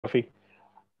Rafi.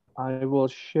 I will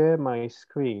share my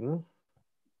screen.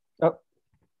 Oh,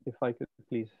 if I could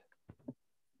please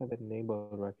have it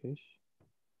enabled, Rakesh.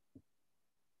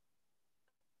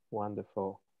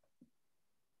 Wonderful.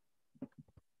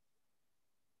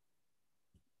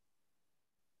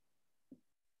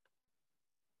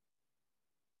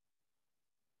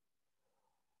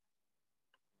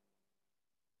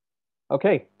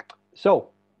 Okay, so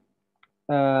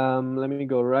let me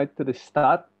go right to the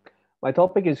start. My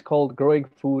topic is called Growing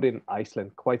Food in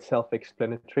Iceland, quite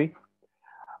self-explanatory.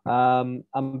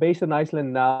 I'm based in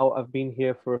Iceland now. I've been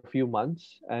here for a few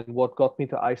months, and what got me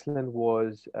to Iceland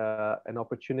was an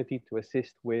opportunity to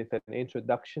assist with an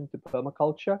introduction to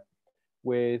permaculture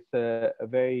with a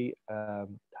very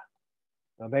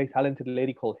talented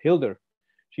lady called Hildur.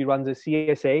 She runs a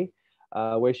CSA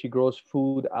where she grows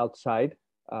food outside.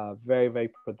 Very, very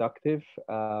productive.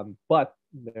 But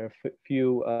there are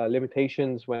few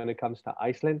limitations when it comes to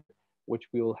Iceland, which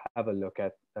we will have a look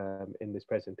at in this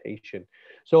presentation.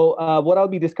 So what I'll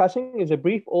be discussing is a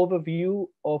brief overview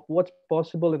of what's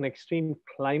possible in extreme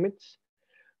climates,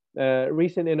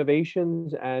 recent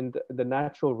innovations, and the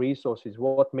natural resources.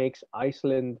 What makes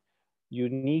Iceland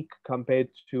unique compared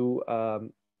to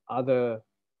other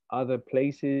other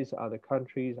places, other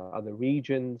countries, other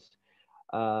regions.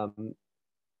 Um,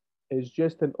 is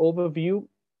just an overview,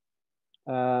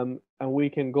 and we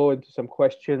can go into some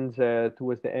questions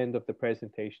towards the end of the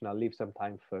presentation. I'll leave some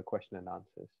time for question and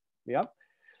answers. Yeah.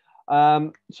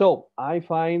 So I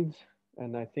find,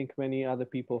 and I think many other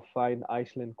people find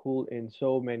Iceland cool in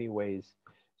so many ways.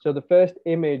 So the first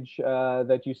image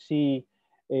that you see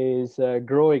is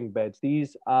growing beds.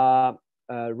 These are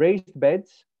raised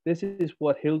beds. This is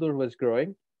what Hildur was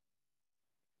growing.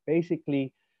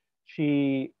 Basically,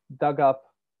 she dug up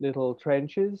little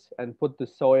trenches and put the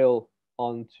soil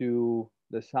onto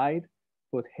the side,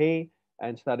 put hay,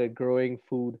 and started growing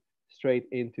food straight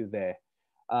into there.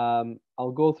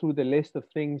 I'll go through the list of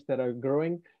things that are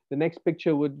growing. The next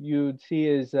picture would you'd see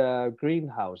is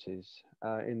greenhouses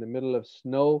in the middle of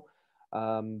snow.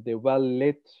 They're well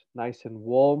lit, nice and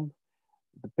warm.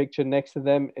 The picture next to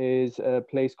them is a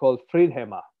place called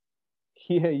Fridhema.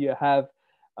 Here you have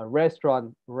a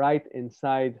restaurant right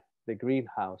inside the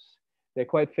greenhouse. They're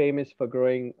quite famous for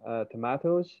growing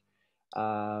tomatoes,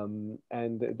 and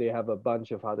they have a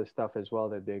bunch of other stuff as well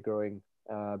that they're growing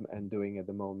and doing at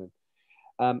the moment.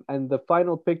 And the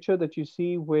final picture that you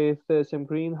see with some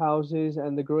greenhouses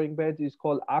and the growing beds is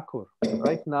called Akur.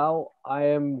 Right now, I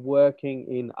am working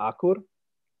in Akur.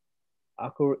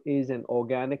 Akur is an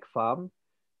organic farm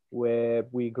where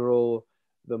we grow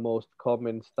the most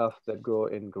common stuff that grow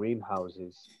in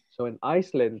greenhouses. So in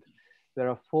Iceland, there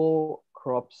are four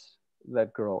crops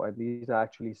that grow, and these are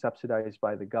actually subsidized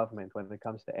by the government when it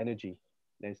comes to energy.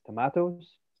 There's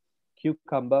tomatoes,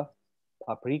 cucumber,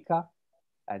 paprika,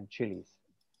 and chilies.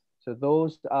 So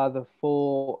those are the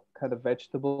four kind of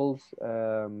vegetables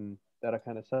that are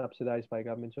kind of subsidized by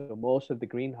government. So most of the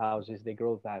greenhouses, they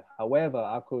grow that. However,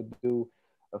 I could do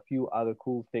a few other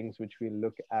cool things, which we'll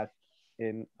look at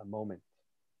in a moment.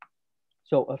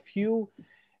 So a few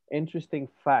interesting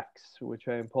facts, which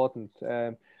are important.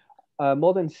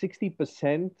 More than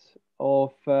 60%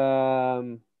 of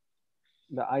the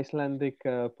Icelandic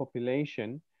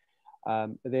population,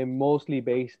 they're mostly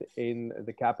based in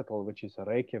the capital, which is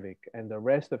Reykjavik, and the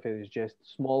rest of it is just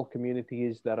small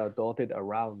communities that are dotted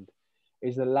around.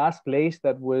 It's the last place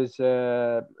that was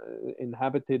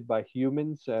inhabited by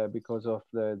humans because of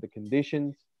the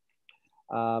conditions.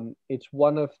 It's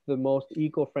one of the most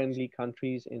eco-friendly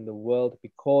countries in the world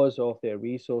because of their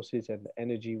resources and the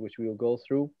energy, which we will go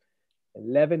through.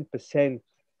 11%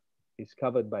 is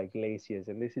covered by glaciers,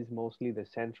 and this is mostly the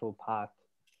central part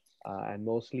and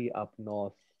mostly up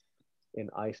north in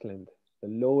Iceland. The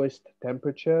lowest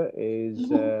temperature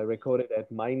is recorded at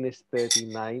minus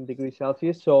 39 degrees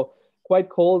Celsius, so quite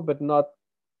cold, but not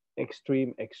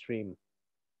extreme, extreme.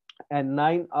 And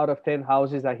 9 out of 10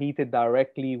 houses are heated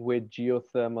directly with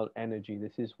geothermal energy.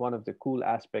 This is one of the cool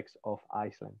aspects of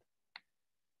Iceland.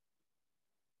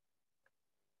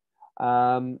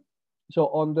 So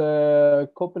on the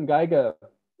Copenhagen,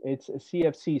 it's a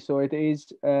CFC. So it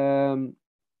is,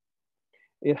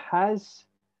 it has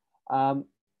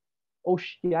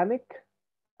oceanic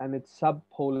and it's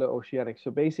subpolar oceanic. So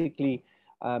basically,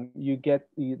 you get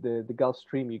the Gulf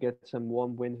Stream, you get some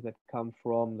warm winds that come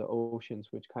from the oceans,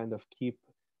 which kind of keep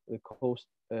the coast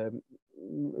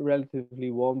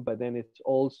relatively warm, but then it's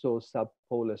also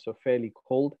subpolar, so fairly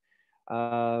cold.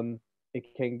 It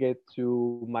can get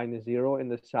to -0 in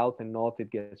the south, and north it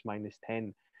gets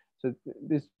 -10. So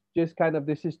this just kind of,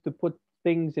 this is to put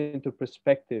things into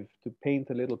perspective, to paint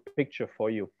a little picture for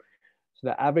you. So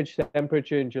the average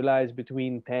temperature in July is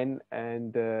between 10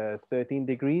 and 13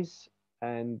 degrees,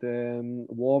 and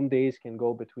warm days can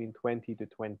go between 20 to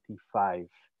 25.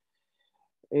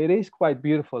 It is quite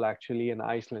beautiful actually in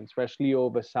Iceland, especially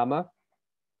over summer.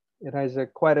 It has a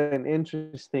quite an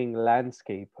interesting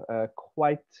landscape,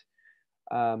 quite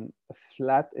um,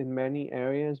 flat in many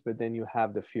areas, but then you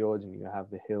have the fjords and you have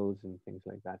the hills and things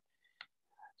like that.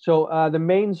 So the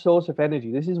main source of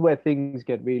energy, this is where things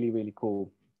get really, really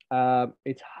cool.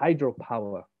 It's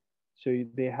hydropower. So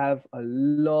they have a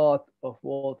lot of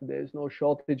water. There's no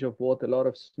shortage of water, a lot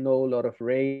of snow, a lot of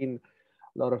rain,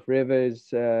 a lot of rivers,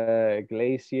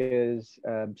 glaciers.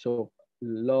 So a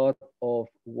lot of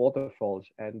waterfalls,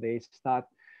 and they've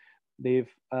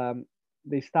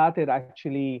they started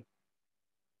actually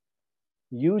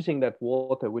using that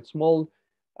water with small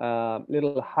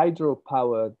little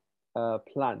hydropower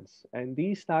plants, and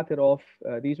these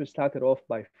were started off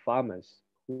by farmers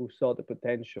who saw the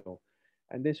potential,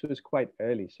 and this was quite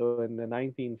early. So in the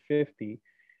 1950,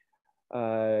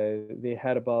 they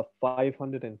had about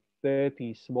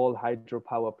 530 small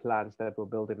hydropower plants that were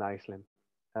built in Iceland,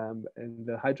 and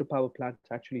the hydropower plants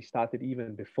actually started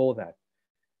even before that.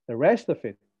 The rest of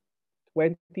it,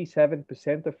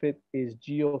 27% of it, is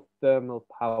geothermal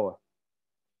power.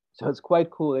 So it's quite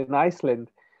cool in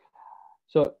Iceland.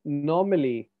 So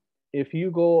normally, if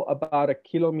you go about a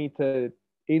kilometer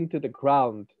into the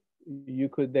ground, you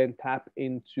could then tap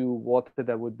into water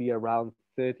that would be around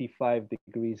 35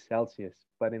 degrees Celsius.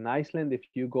 But in Iceland, if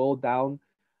you go down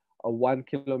a 1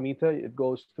 kilometer, it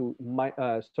goes to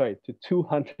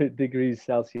 200 degrees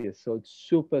Celsius. So it's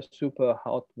super, super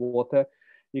hot water.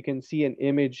 You can see an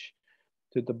image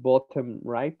to the bottom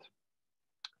right.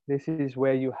 This is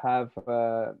where you have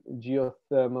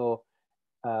geothermal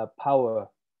power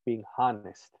being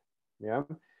harnessed. Yeah.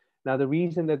 Now the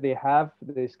reason that they have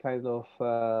this kind of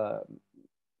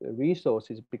resource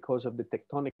is because of the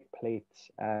tectonic plates.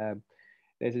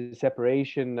 There's a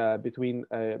separation between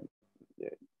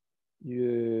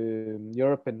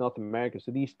Europe and North America.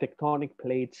 So these tectonic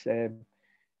plates,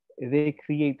 they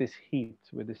create this heat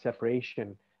with the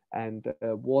separation, and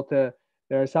water.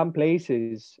 There are some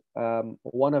places,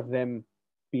 one of them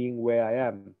being where I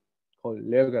am, called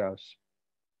Leogaras,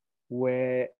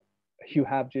 where you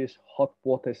have just hot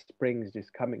water springs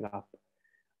just coming up.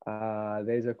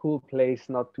 There's a cool place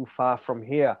not too far from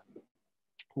here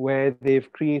where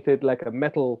they've created like a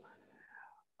metal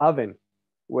oven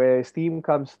where steam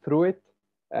comes through it,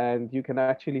 and you can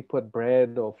actually put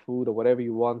bread or food or whatever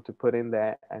you want to put in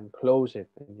there and close it,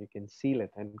 and you can seal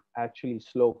it and actually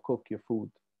slow cook your food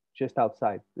just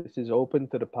outside. This is open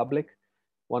to the public.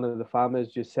 One of the farmers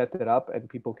just set it up and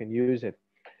people can use it.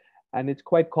 And it's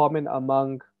quite common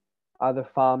among other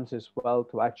farms as well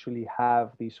to actually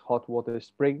have these hot water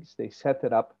springs. They set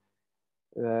it up.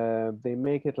 They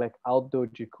make it like outdoor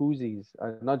jacuzzis,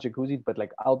 not jacuzzis, but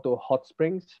like outdoor hot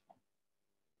springs.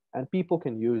 And people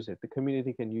can use it. The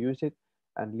community can use it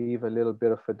and leave a little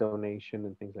bit of a donation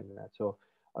and things like that. So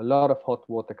a lot of hot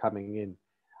water coming in.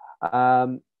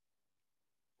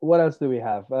 What else do we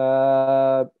have?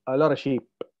 A lot of sheep.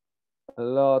 A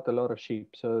lot of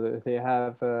sheep. So they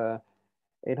have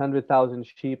 800,000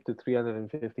 sheep to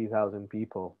 350,000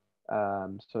 people.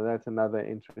 So that's another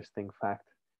interesting fact.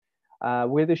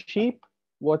 With the sheep,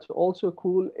 what's also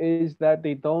cool is that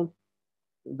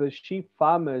the sheep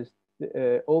farmers,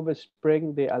 over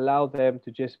spring, they allow them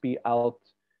to just be out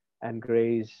and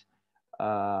graze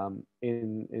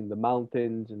in the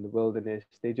mountains, in the wilderness.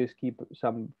 They just keep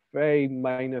some very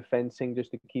minor fencing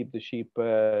just to keep the sheep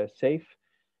safe.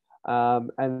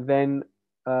 And then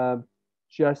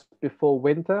just before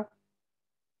winter,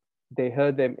 they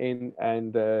herd them in,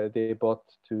 and they brought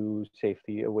to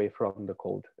safety away from the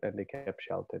cold, and they kept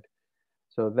sheltered.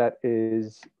 So that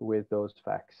is with those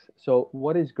facts. So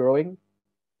what is growing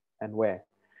and where?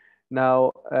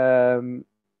 Now,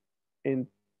 in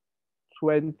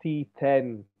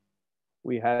 2010,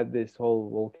 we had this whole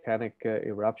volcanic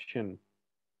eruption,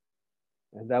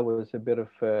 and that was a bit of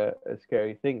a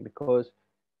scary thing because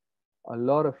a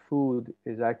lot of food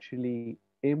is actually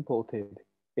imported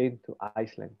into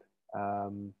Iceland.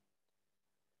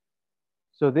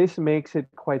 So this makes it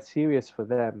quite serious for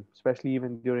them, especially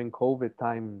even during COVID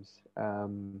times.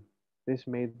 This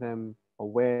made them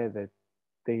aware that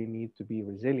they need to be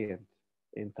resilient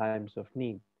in times of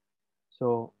need.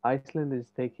 So Iceland is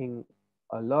taking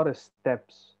a lot of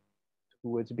steps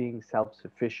towards being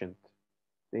self-sufficient.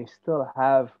 They still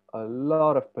have a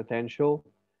lot of potential,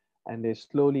 and they're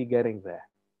slowly getting there.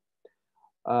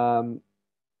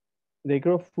 They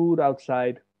grow food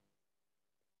outside.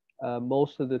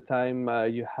 Most of the time,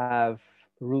 you have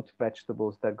root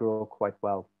vegetables that grow quite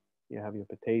well. You have your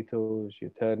potatoes,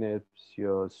 your turnips,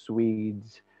 your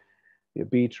Swedes, your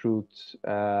beetroots.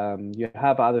 You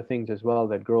have other things as well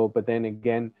that grow, but then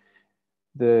again,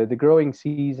 the growing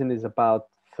season is about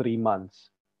 3 months.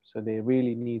 So they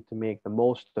really need to make the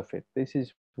most of it. This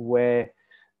is where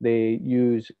they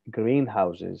use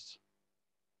greenhouses.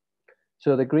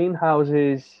 So the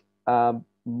greenhouses,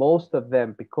 most of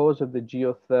them, because of the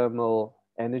geothermal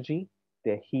energy,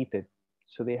 they're heated.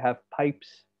 So they have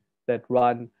pipes that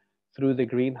run through the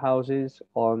greenhouses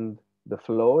on the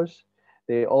floors.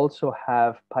 They also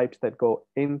have pipes that go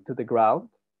into the ground,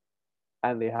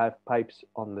 and they have pipes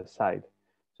on the side.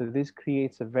 So this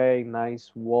creates a very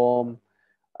nice warm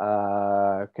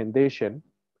condition,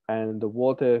 and the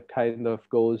water kind of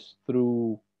goes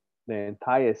through the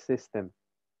entire system,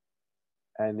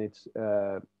 and it's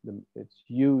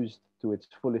used to its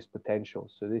fullest potential.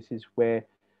 So this is where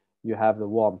you have the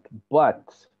warmth. But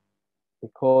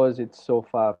because it's so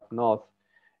far up north,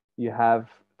 you have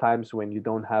times when you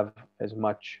don't have as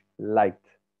much light.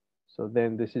 So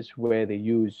then this is where they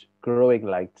use growing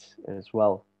lights as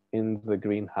well in the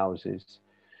greenhouses.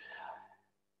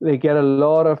 They get a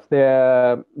lot of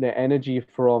their energy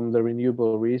from the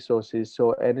renewable resources,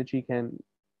 so energy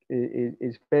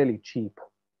is fairly cheap.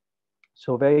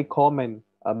 So very common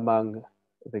among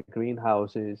the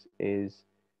greenhouses is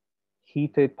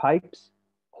heated pipes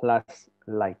plus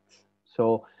lights.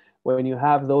 So when you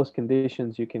have those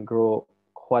conditions, you can grow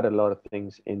quite a lot of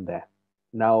things in there.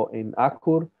 Now in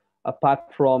Akur,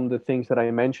 apart from the things that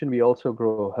I mentioned, we also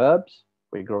grow herbs,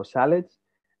 we grow salads,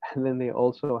 and then they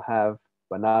also have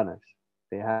bananas.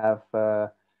 They have, I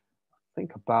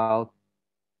think, about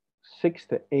 6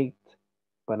 to 8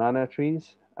 banana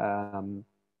trees.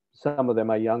 Some of them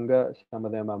are younger, some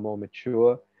of them are more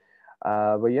mature.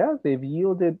 But yeah, they've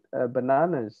yielded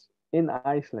bananas in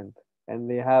Iceland, and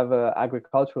they have an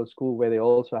agricultural school where they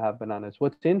also have bananas.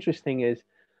 What's interesting is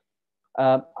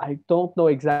I don't know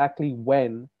exactly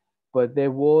when, but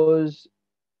there was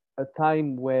a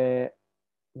time where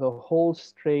the whole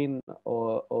strain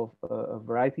of a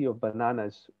variety of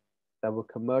bananas that were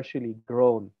commercially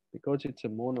grown, because it's a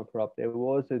monocrop, there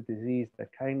was a disease that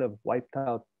kind of wiped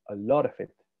out a lot of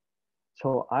it.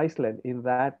 So Iceland, in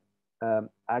that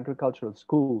agricultural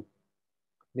school,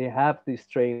 they have this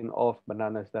strain of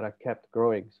bananas that are kept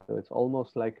growing. So it's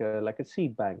almost like a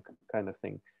seed bank kind of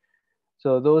thing.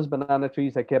 So those banana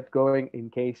trees are kept growing in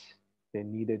case they're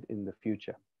needed in the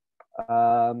future.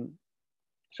 Um,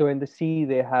 so in the sea,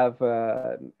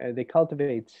 they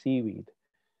cultivate seaweed.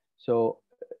 So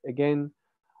again,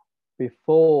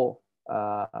 before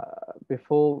uh,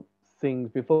 before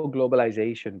before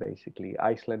globalization, basically,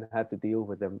 Iceland had to deal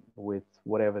with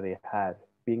whatever they had.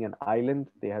 Being an island,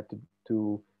 they had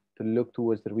to look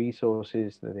towards the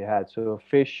resources that they had. So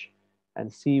fish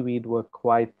and seaweed were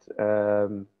quite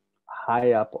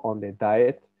high up on their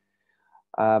diet.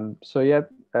 So yeah,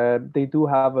 they do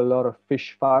have a lot of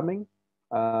fish farming,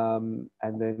 and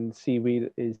then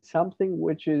seaweed is something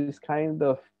which is kind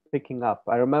of picking up.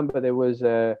 I remember there was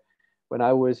when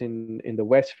I was in the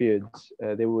Westfields,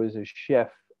 there was a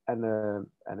chef and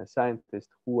a scientist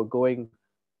who were going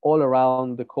all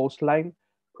around the coastline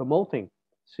promoting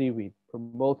seaweed,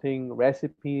 promoting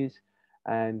recipes,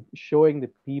 and showing the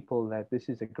people that this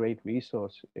is a great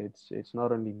resource. It's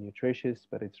not only nutritious,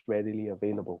 but it's readily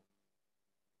available.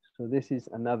 So this is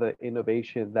another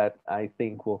innovation that I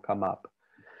think will come up.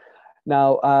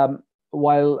 Now,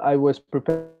 while I was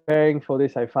preparing for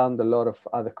this, I found a lot of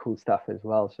other cool stuff as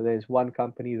well. So there's one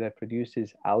company that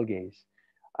produces algae.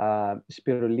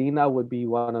 Spirulina would be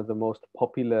one of the most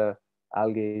popular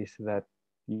algae that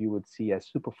you would see as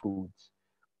superfoods.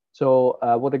 So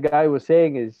what the guy was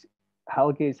saying is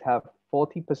algae have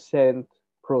 40%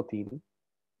 protein,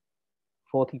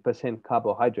 40%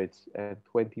 carbohydrates, and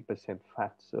 20%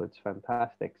 fat. So it's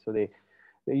fantastic. So they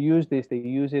use this, they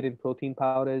use it in protein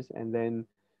powders, and then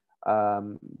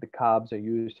the carbs are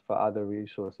used for other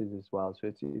resources as well. So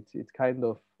it's kind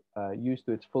of used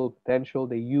to its full potential.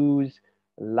 They use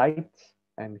light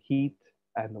and heat,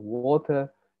 and the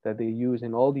water that they use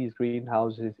in all these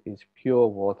greenhouses is pure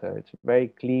water. It's very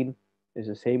clean. It's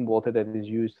the same water that is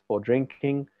used for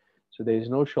drinking. So there is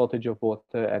no shortage of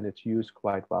water, and it's used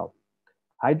quite well.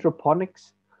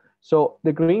 Hydroponics. So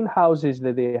the greenhouses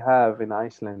that they have in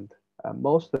Iceland,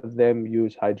 most of them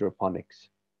use hydroponics.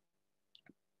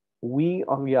 We,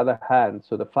 on the other hand,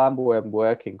 so the farm where I'm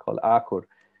working called Akur,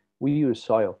 we use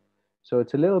soil. So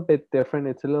it's a little bit different.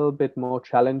 It's a little bit more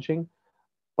challenging,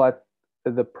 but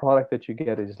the product that you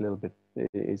get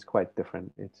is quite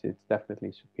different. It's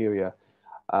definitely superior.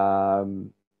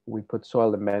 Um, we put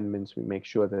soil amendments. We make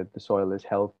sure that the soil is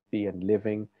healthy and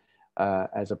living,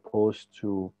 as opposed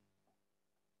to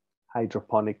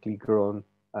hydroponically grown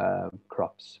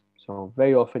crops. So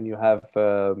very often you have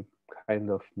kind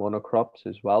of monocrops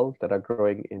as well that are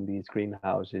growing in these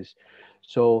greenhouses.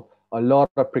 So a lot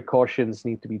of precautions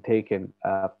need to be taken.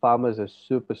 Farmers are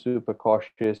super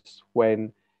cautious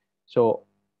when, so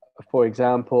for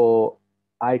example,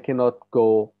 I cannot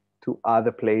go to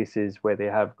other places where they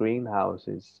have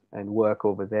greenhouses and work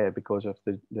over there because of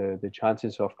the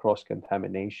chances of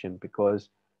cross-contamination, because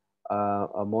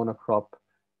a monocrop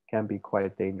can be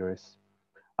quite dangerous.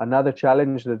 Another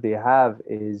challenge that they have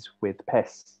is with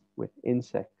pests, with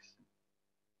insects.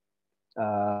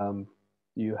 Um,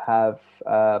 you have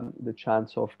the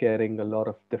chance of getting a lot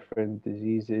of different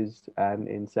diseases and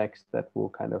insects that will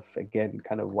kind of, again,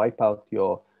 kind of wipe out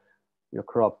your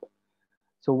crop.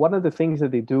 So one of the things that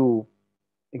they do,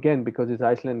 again, because it's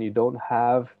Iceland, you don't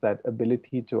have that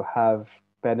ability to have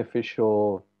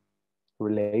beneficial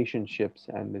relationships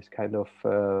and this kind of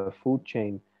food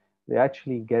chain. They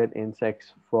actually get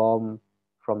insects from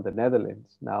the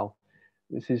Netherlands. Now,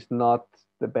 this is not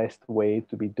the best way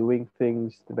to be doing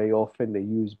things. Very often they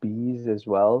use bees as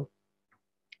well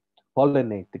to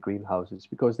pollinate the greenhouses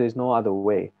because there's no other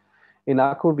way. In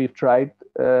Akur, we've tried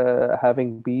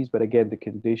having bees, but again, the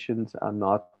conditions are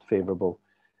not favorable,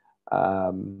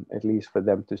 at least for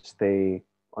them to stay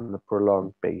on a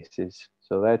prolonged basis.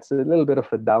 So that's a little bit of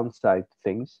a downside to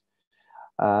things.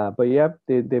 But yeah,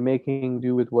 they're making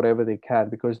do with whatever they can,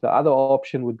 because the other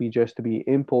option would be just to be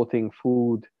importing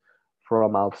food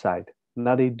from outside.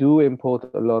 Now they do import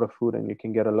a lot of food and you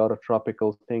can get a lot of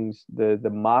tropical things. The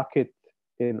market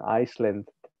in Iceland,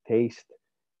 taste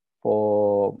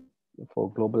for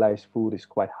globalized food is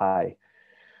quite high.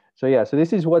 So yeah, so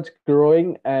this is what's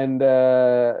growing, and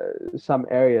some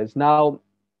areas. Now,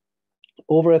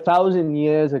 over 1,000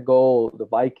 years ago, the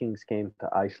Vikings came to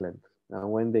Iceland. Now,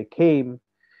 when they came,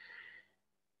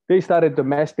 they started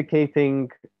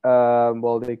domesticating.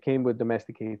 Well, they came with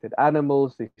domesticated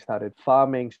animals. They started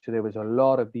farming. So there was a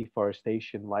lot of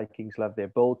deforestation. Vikings loved their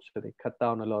boats, so they cut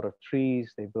down a lot of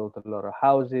trees. They built a lot of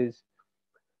houses.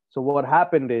 So what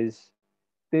happened is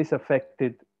this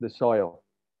affected the soil.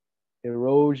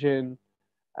 Erosion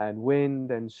and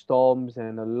wind and storms,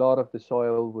 and a lot of the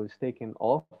soil was taken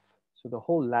off. So the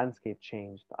whole landscape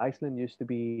changed. Iceland used to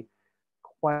be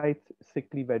quite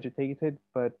thickly vegetated,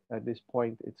 but at this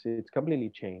point it's completely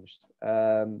changed.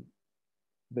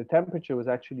 The temperature was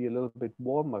actually a little bit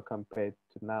warmer compared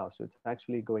to now, so it's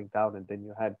actually going down, and then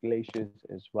you had glaciers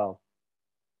as well.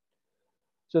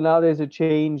 So now there's a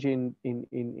change in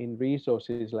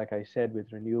resources, like I said,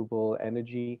 with renewable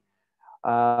energy.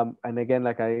 And again,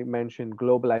 like I mentioned,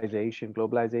 globalization.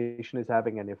 Globalization is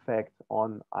having an effect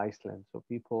on Iceland. So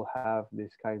people have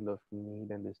this kind of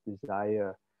need and this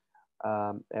desire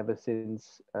ever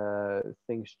since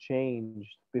things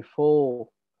changed. Before,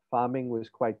 farming was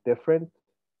quite different,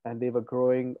 and they were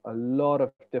growing a lot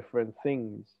of different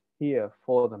things here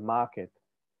for the market.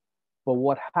 But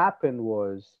what happened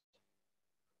was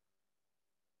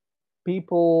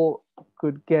people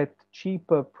could get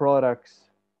cheaper products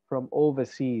from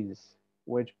overseas,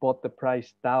 which brought the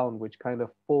price down, which kind of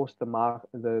forced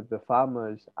the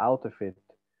farmers out of it.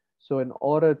 So in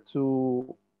order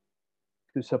to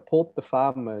support the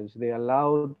farmers, they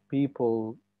allowed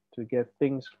people to get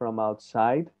things from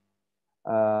outside,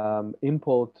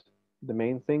 import the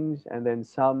main things, and then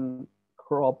some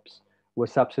crops were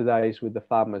subsidized with the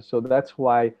farmers. So that's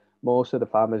why most of the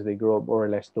farmers, they grow more or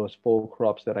less those four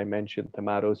crops that I mentioned: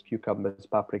 tomatoes, cucumbers,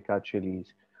 paprika,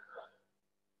 chilies.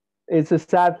 It's a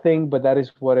sad thing, but that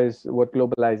is what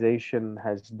globalization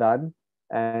has done.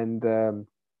 And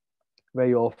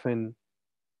very often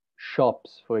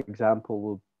shops, for example,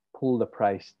 will pull the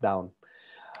price down.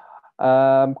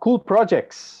 Cool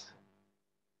projects.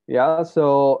 Yeah,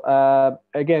 so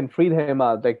again,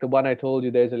 Friedheimer, like the one I told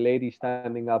you, there's a lady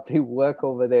standing up. They work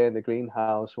over there in the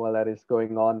greenhouse while that is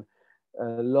going on.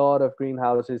 A lot of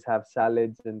greenhouses have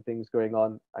salads and things going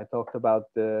on. I talked about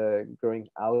growing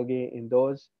algae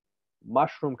indoors.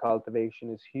 Mushroom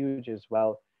cultivation is huge as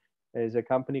well. There's a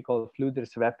company called Fludir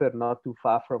Svepper not too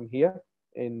far from here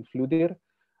in Fludir.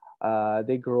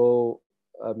 They grow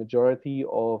a majority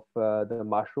of the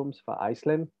mushrooms for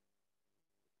Iceland.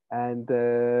 And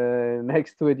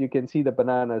next to it, you can see the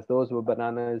bananas. Those were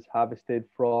bananas harvested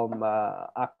from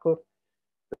Akur,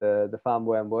 the farm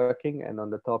where I'm working. And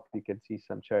on the top, you can see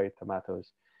some cherry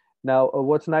tomatoes. Now,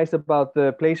 what's nice about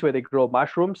the place where they grow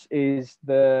mushrooms is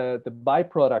the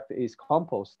byproduct is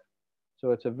compost. So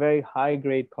it's a very high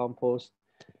grade compost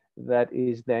that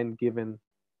is then given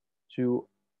to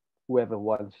whoever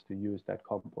wants to use that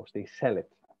compost. They sell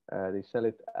it. They sell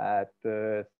it at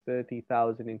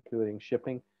 30,000, including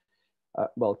shipping.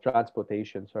 Well,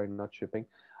 transportation, sorry, not shipping.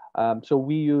 So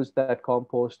we use that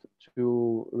compost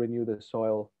to renew the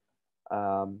soil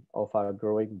of our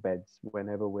growing beds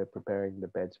whenever we're preparing the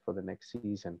beds for the next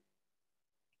season.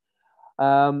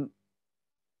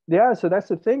 Yeah, so that's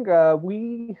the thing.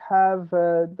 We have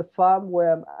the farm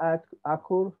where I'm at,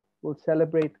 Akur, will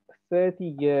celebrate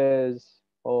 30 years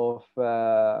of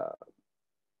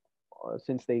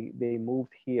since they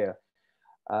moved here.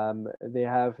 They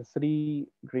have 3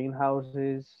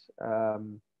 greenhouses,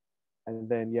 and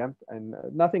then yeah, and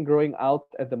nothing growing out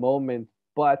at the moment,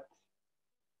 but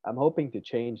I'm hoping to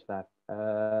change that.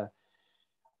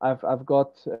 I've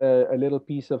got a little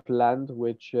piece of land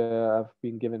which I've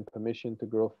been given permission to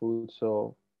grow food,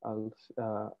 so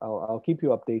I'll keep you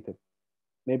updated.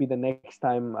 Maybe the next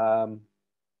time,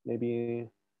 maybe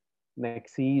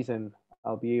next season,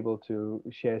 I'll be able to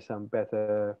share some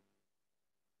better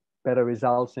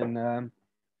results. And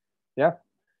yeah,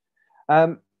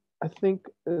 I think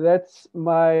that's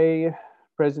my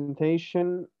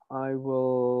presentation. I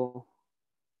will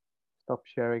stop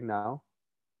sharing now.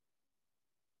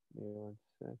 Give me 1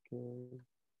 second.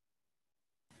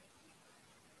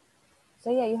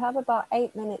 So yeah, you have about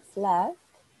 8 minutes left.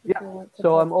 Yeah,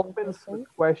 so I'm open for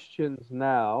questions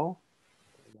now.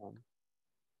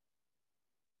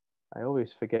 I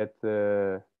always forget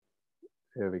the,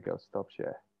 here we go, stop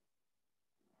share.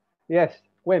 Yes,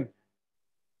 Wim.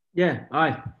 Yeah,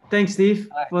 hi. Thanks, Steve,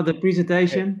 for the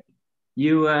presentation.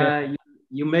 Okay.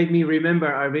 You made me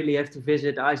remember I really have to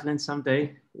visit Iceland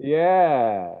someday.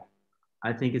 Yeah.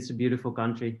 I think it's a beautiful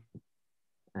country.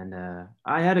 And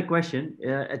I had a question.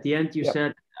 At the end, you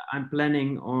said, I'm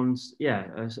planning on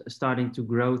starting to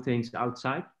grow things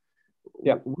outside.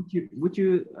 Yeah. Would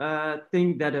you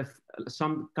think that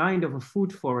some kind of a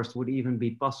food forest would even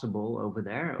be possible over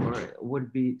there, or would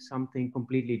it be something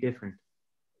completely different?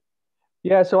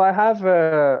 Yeah, so I have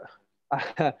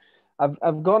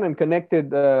I've gone and connected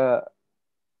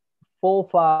 4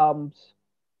 farms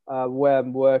where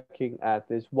I'm working at.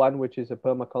 There's one which is a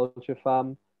permaculture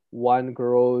farm. One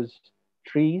grows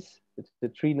trees. It's a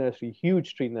tree nursery,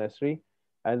 huge tree nursery.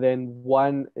 And then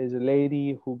one is a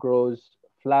lady who grows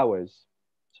flowers.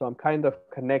 So I'm kind of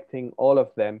connecting all of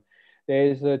them.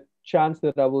 There's a chance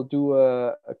that I will do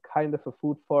a kind of a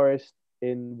food forest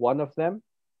in one of them.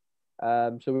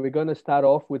 So we're going to start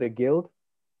off with a guild.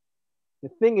 The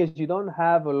thing is, you don't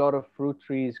have a lot of fruit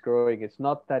trees growing. It's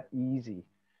not that easy.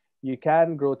 You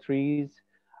can grow trees.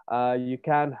 You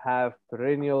can have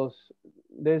perennials.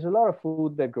 There's a lot of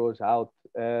food that grows out.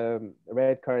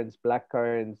 Red currants, black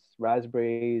currants,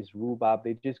 raspberries, rhubarb.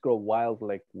 They just grow wild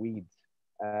like weeds.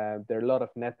 There are a lot of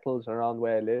nettles around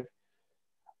where I live.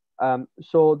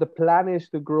 So the plan is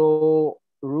to grow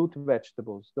root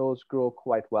vegetables. Those grow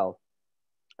quite well.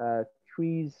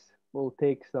 Trees will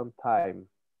take some time.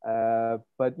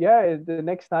 But yeah, the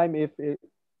next time, if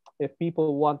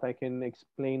people want, I can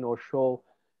explain or show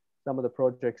some of the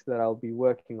projects that I'll be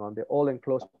working on. They're all in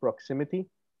close proximity.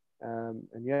 And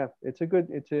yeah,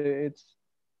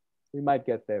 we might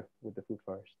get there with the food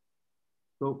forest.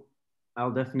 Cool.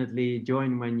 I'll definitely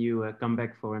join when you come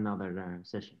back for another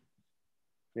session.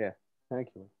 Yeah, thank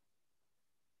you.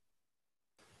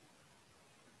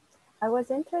 I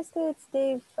was interested,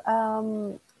 Steve,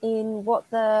 in what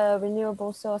the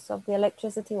renewable source of the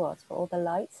electricity was for all the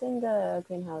lights in the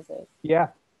greenhouses. Yeah,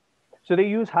 so they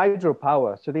use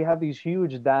hydropower. So they have these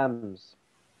huge dams.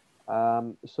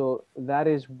 So that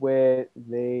is where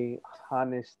they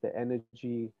harness the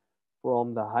energy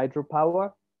from the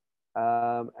hydropower.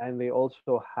 And they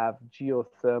also have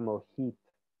geothermal heat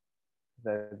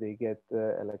that they get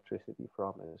electricity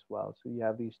from as well. So you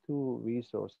have these 2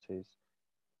 resources.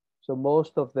 So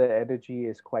most of the energy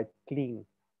is quite clean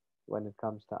when it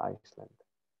comes to Iceland.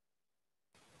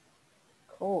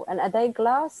 Cool. And are they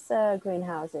glass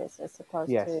greenhouses as opposed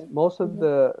to? Yes, most of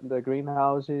the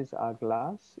greenhouses are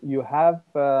glass. You have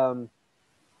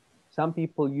some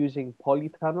people using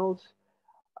polytunnels.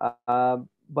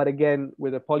 But again,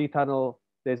 with a polytunnel,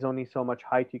 there's only so much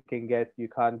height you can get. You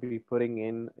can't be putting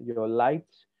in your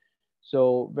lights.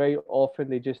 So very often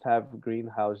they just have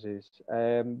greenhouses.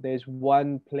 There's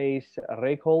one place,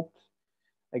 Reykholt.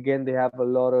 Again, they have a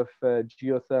lot of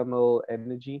geothermal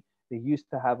energy. They used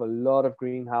to have a lot of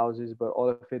greenhouses, but all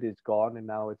of it is gone. And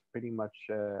now it's pretty much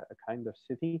a kind of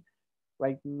city.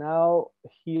 Right now,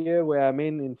 here where I'm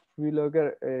in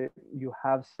Fruloger, you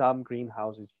have some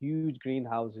greenhouses, huge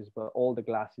greenhouses, but all the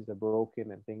glasses are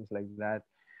broken and things like that.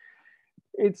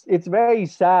 It's very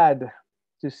sad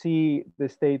to see the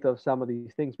state of some of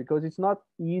these things, because it's not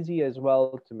easy as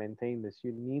well to maintain this.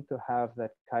 You need to have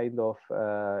that kind of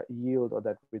yield or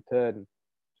that return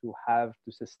to have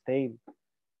to sustain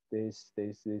this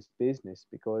business,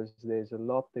 because there's a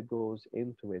lot that goes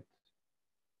into it.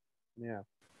 Yeah.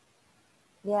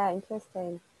 Yeah,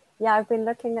 interesting. Yeah, I've been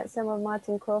looking at some of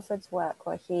Martin Crawford's work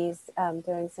where he's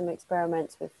doing some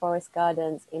experiments with forest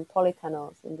gardens in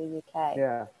polytunnels in the UK.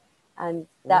 Yeah. And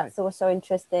that's also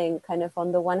interesting, kind of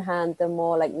on the one hand, the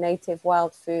more like native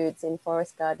wild foods in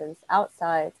forest gardens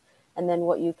outside, and then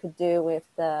what you could do with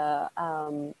the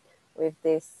with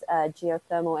this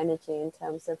geothermal energy in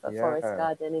terms of a forest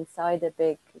garden inside a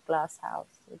big glass house.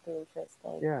 Would be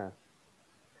interesting. Yeah.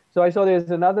 So I saw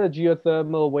there's another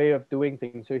geothermal way of doing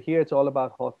things. So here it's all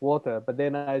about hot water, but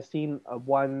then I've seen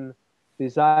one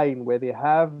design where they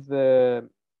have the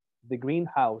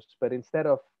greenhouse, but instead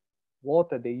of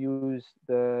water, they use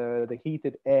the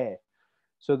heated air.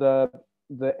 So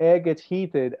the air gets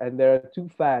heated, and there are two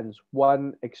fans.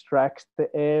 One extracts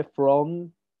the air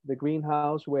from the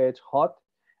greenhouse where it's hot,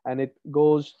 and it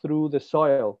goes through the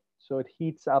soil. So it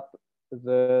heats up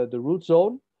the root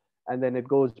zone, and then it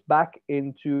goes back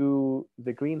into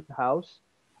the greenhouse,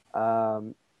 a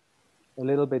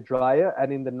little bit drier.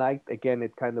 And in the night, again,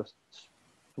 it kind of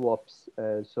swaps.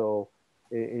 So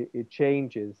it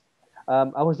changes.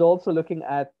 I was also looking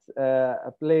at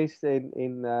a place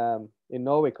in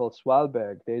Norway called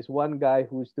Svalbard. There's one guy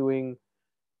who's doing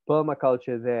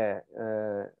permaculture there.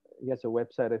 He has a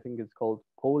website, I think it's called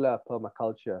Polar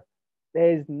Permaculture.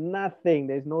 There's nothing,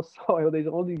 there's no soil,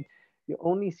 you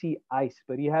only see ice,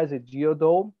 but he has a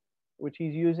geodome, which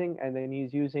he's using, and then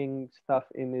he's using stuff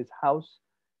in his house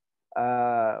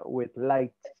with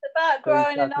light. It's about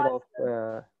growing in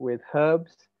Iceland. With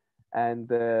herbs and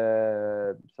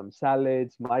some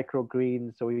salads,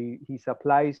 microgreens. So he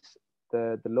supplies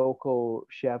the local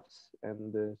chefs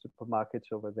and the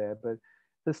supermarkets over there. But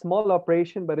it's a small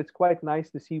operation, but it's quite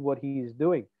nice to see what he's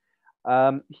doing.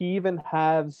 He even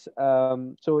has,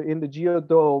 so in the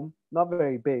geodome, not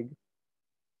very big,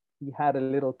 he had a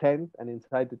little tent, and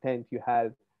inside the tent you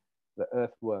had the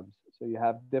earthworms. So you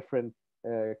have different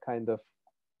kind of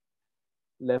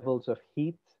levels of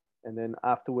heat, and then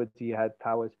afterwards he had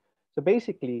towers. So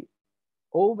basically,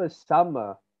 over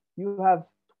summer, you have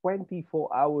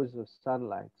 24 hours of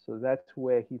sunlight. So that's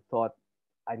where he thought,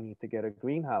 I need to get a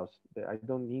greenhouse. I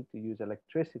don't need to use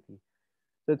electricity.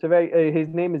 So it's a very, his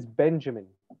name is Benjamin.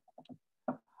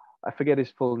 I forget his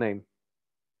full name.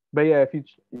 But yeah,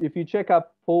 if you check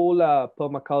up Polar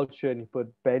Permaculture and you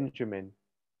put Benjamin,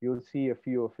 you'll see a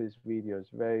few of his videos.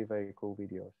 Very, very cool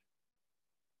videos.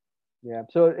 Yeah,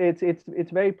 so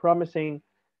it's very promising.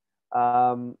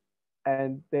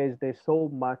 And there's so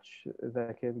much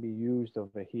that can be used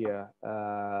over here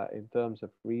in terms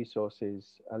of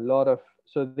resources.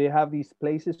 So they have these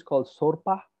places called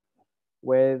Sorpa,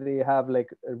 where they have like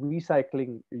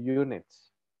recycling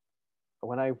units.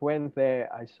 When I went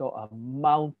there, I saw a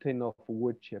mountain of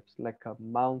wood chips, like a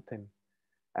mountain.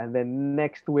 And then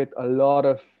next to it, a lot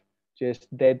of just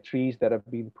dead trees that have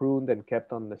been pruned and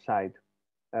kept on the side.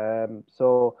 And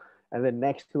then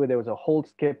next to it, there was a whole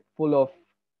skip full of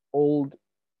old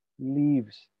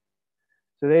leaves.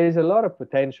 So there is a lot of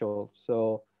potential.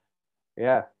 So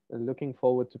yeah, looking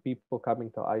forward to people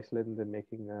coming to Iceland and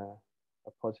making a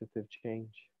positive change.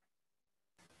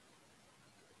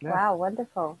 Yeah. Wow,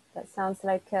 wonderful. That sounds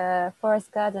like a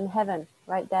forest garden heaven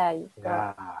right there. You've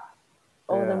got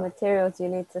all the materials you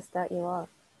need to start you off.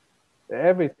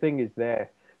 Everything is there.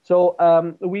 So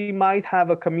we might have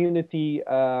a community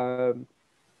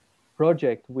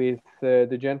project with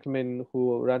the gentleman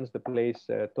who runs the place,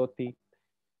 Totti.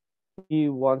 He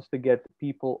wants to get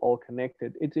people all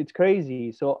connected. It's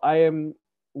crazy. So I am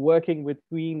working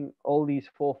between all these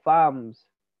 4 farms.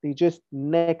 They just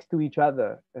next to each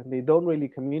other, and they don't really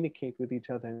communicate with each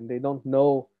other, and they don't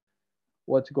know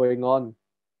what's going on.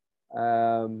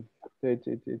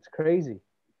 It's crazy.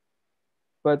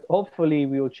 But hopefully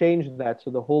we will change that.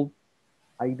 So the whole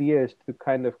idea is to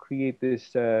kind of create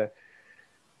this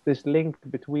this link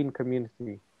between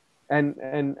community,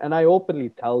 and I openly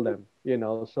tell them, you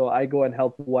know. So I go and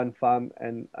help one farm,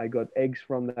 and I got eggs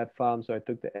from that farm. So I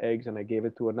took the eggs and I gave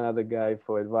it to another guy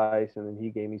for advice, and then he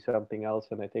gave me something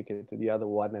else, and I take it to the other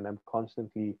one, and I'm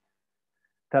constantly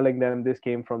telling them this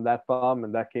came from that farm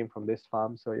and that came from this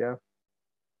farm. So yeah,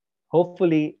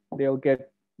 hopefully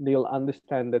they'll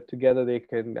understand that together they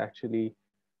can actually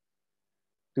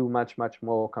do much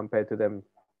more compared to them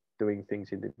doing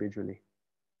things individually.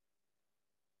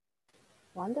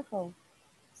 Wonderful.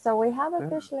 So we have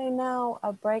officially now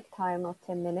a break time of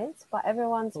 10 minutes, but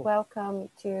everyone's welcome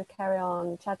to carry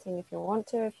on chatting if you want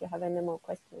to, if you have any more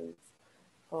questions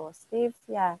for Steve.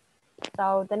 Yeah.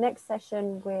 So the next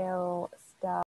session will